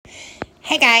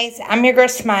Hey guys, I'm your girl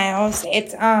Smiles.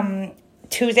 It's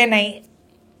Tuesday night,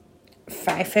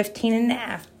 5:15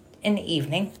 in the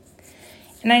evening,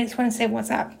 and I just want to say what's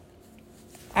up.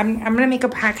 I'm gonna make a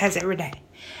podcast every day.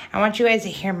 I want you guys to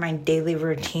hear my daily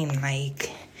routine.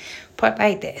 Put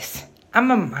like this: I'm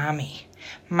a mommy.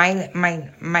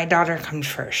 My daughter comes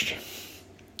first.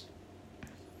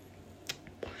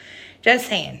 Just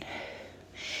saying.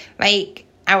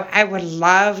 I would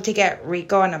love to get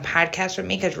Rico on a podcast with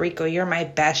me because, Rico, you're my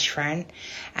best friend.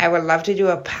 I would love to do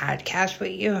a podcast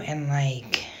with you and,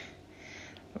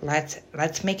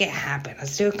 let's make it happen.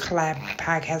 Let's do a collab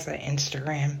podcast on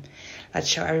Instagram. Let's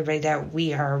show everybody that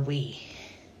we are we.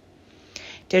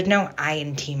 There's no I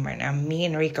in team right now. Me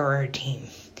and Rico are a team.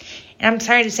 And I'm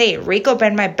sorry to say it, Rico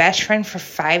been my best friend for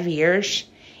 5 years,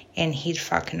 and he's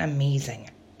fucking amazing.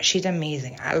 She's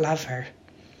amazing. I love her.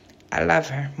 I love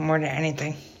her more than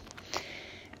anything.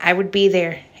 I would be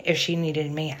there if she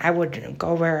needed me. I would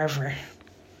go wherever.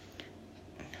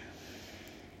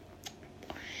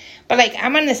 But,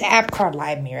 I'm on this app called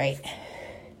Live Me, right?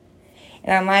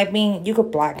 And on Live Me, you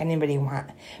could block anybody you want.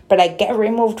 But I get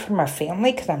removed from my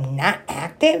family because I'm not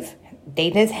active. They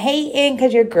just hating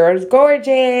because your girl's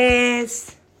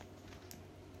gorgeous.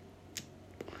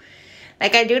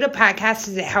 I do the podcast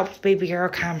because it helps baby girl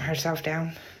calm herself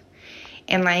down.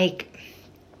 And,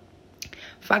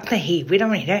 fuck the hate. We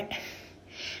don't need it.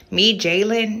 Me,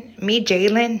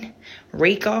 Jalen,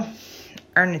 Rico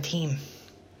are in a team.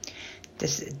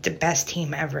 This is the best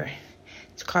team ever.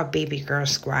 It's called Baby Girl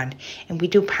Squad. And we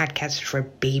do podcasts for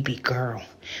baby girl.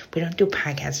 We don't do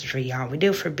podcasts for y'all. We do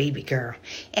it for baby girl.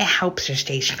 It helps her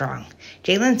stay strong.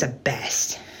 Jalen's the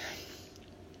best.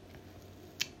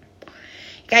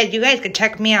 Guys, you guys can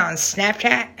check me out on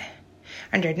Snapchat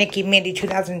under Nikki Mandy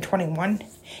 2021. You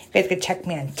guys can check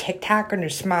me on TikTok under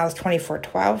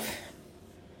Smiles2412.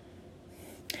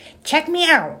 Check me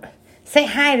out. Say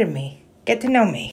hi to me. Get to know me.